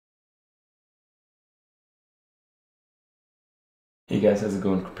Hey guys, how's it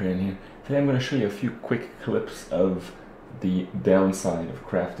going? Comparing here. Today I'm going to show you a few quick clips of the downside of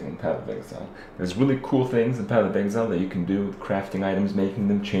crafting in Path of Exile. There's really cool things in Path of Exile that you can do with crafting items, making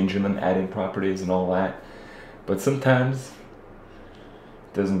them, changing them, adding properties and all that. But sometimes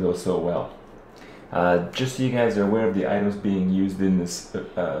it doesn't go so well. Just so you guys are aware of the items being used in this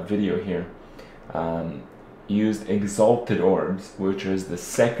video here. Used Exalted Orbs, which is the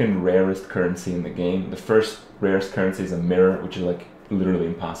second rarest currency in the game. The first rarest currency is a mirror, which is like literally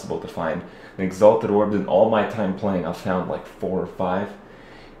impossible to find. And Exalted Orbs, in all my time playing, I've found like 4 or 5.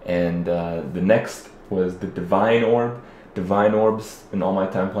 And the next was the Divine Orb. Divine Orbs, in all my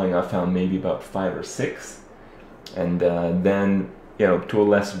time playing, I've found maybe about 5 or 6. And then, you know, to a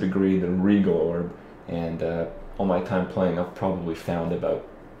lesser degree, the Regal Orb. And all my time playing, I've probably found about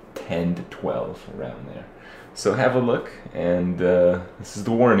 10 to 12 around there. So have a look, and this is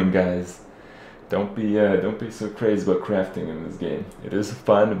the warning, guys. Don't be so crazy about crafting in this game. It is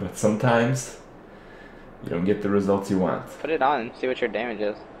fun, but sometimes you don't get the results you want. Put it on and see what your damage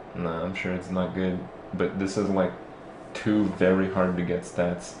is. No, I'm sure it's not good, but this is like 2 very hard to get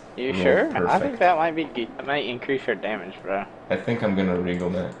stats. You sure? Perfect. I think that might increase your damage, bro. I think I'm gonna regal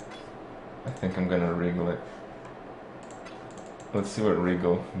that. Let's see what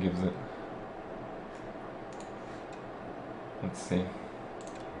regal gives it. Let's see.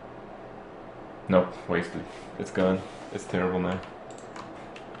 Nope, wasted. It's gone. It's terrible now.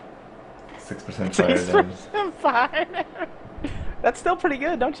 6% fire damage. 6% fire damage? That's still pretty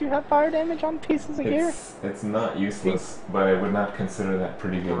good. Don't you have fire damage on pieces of gear? It's not useless, but I would not consider that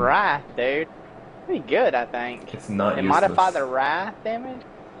pretty good. Wrath, dude. Pretty good, I think. It's not useless. Modify the wrath damage?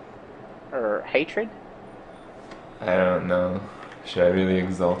 Or hatred? I don't know. Should I really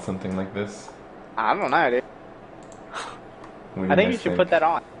exalt something like this? I don't know, dude. I think you should put that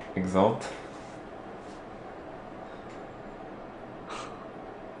on. Exalt?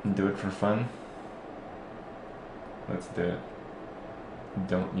 Do it for fun? Let's do it.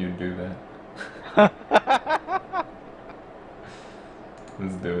 Don't you do that.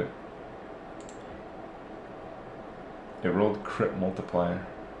 Let's do it. It rolled crit multiplier.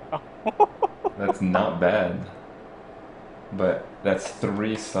 That's not bad. But that's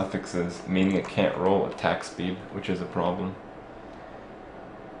 3 suffixes, meaning it can't roll attack speed, which is a problem.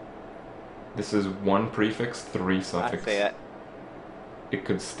 This is 1 prefix, 3 suffix. I see it. It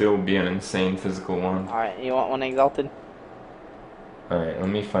could still be an insane physical wand. Alright, you want one exalted? Alright, let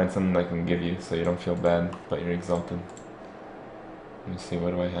me find something I can give you so you don't feel bad about your exalted. Let me see,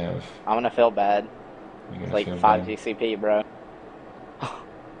 what do I have? I'm gonna feel bad. It's like 5 GCP, bro.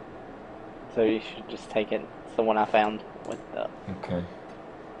 So you should just take it. It's the one I found with the... Okay.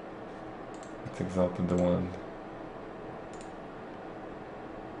 Let's exalted the wand.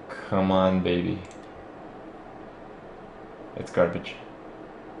 Come on, baby. It's garbage.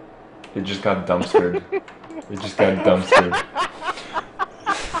 It just got dumpstered. It just got dumpstered.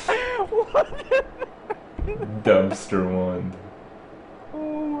 What? Dumpster wand.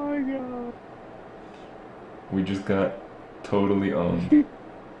 Oh my god. We just got totally owned.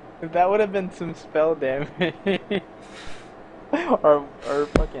 That would have been some spell damage. or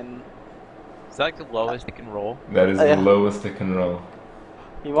fucking... Is that like the lowest it can roll? That is the lowest it can roll.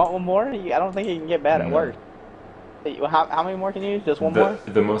 You want one more? I don't think you can get bad at work. How many more can you use? Just one more?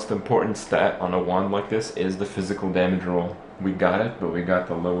 The most important stat on a wand like this is the physical damage roll. We got it, but we got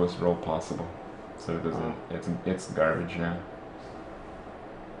the lowest roll possible. So it doesn't, it's garbage now.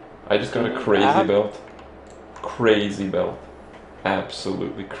 I just got a crazy belt. Crazy belt.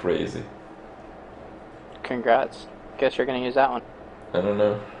 Absolutely crazy. Congrats. Guess you're gonna use that one. I don't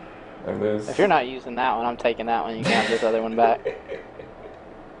know. I lose. If you're not using that one, I'm taking that one. You can have this other one back.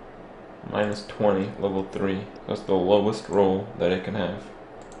 Minus 20, level 3. That's the lowest roll that it can have.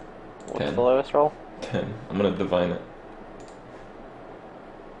 What's 10. the lowest roll? 10. I'm gonna divine it.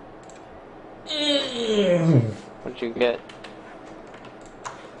 What'd you get?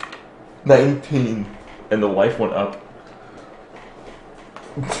 19. And the life went up.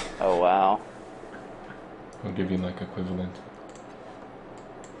 Oh wow. I'll give you like equivalent.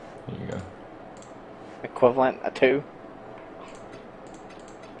 There you go. Equivalent a 2?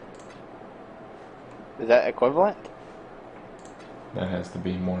 Is that equivalent? That has to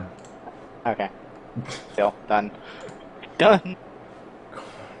be more. Okay. Still done. Done.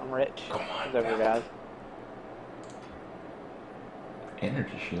 I'm rich. Come on, Whatever, guys.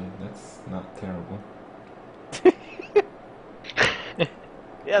 Energy shield. That's not terrible.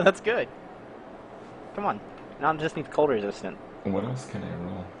 Yeah, that's good. Come on. Now I just need cold resistant. What else can I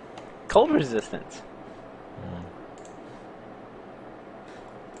roll? Cold resistance.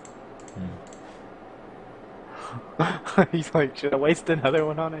 Hmm. He's like, should I waste another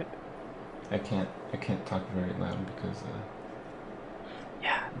one on it? I can't talk very loud because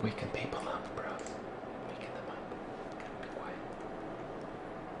Yeah. waking people up, bro. Waking them up. Gotta be quiet.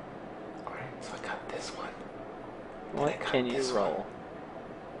 Alright, so I got this one. What can you roll?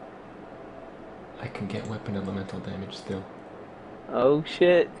 I can get weapon elemental damage still. Oh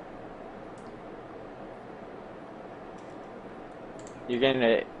shit. You're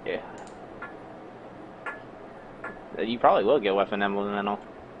gonna. Yeah. You probably will get weapon elemental.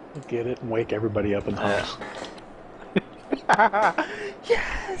 Get it and wake everybody up in the house.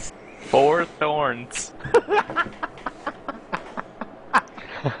 Yes! 4 thorns.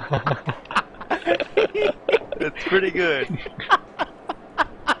 It's pretty good. Can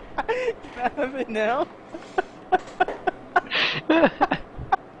I have it now?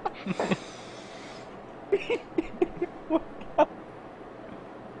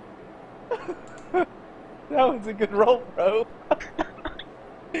 That was a good roll, bro.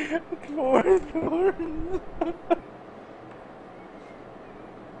 4 thorns.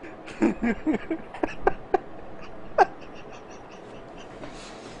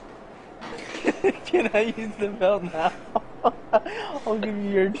 Can I use the belt now? I'll give you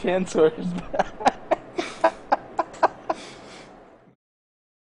your chancellor's back.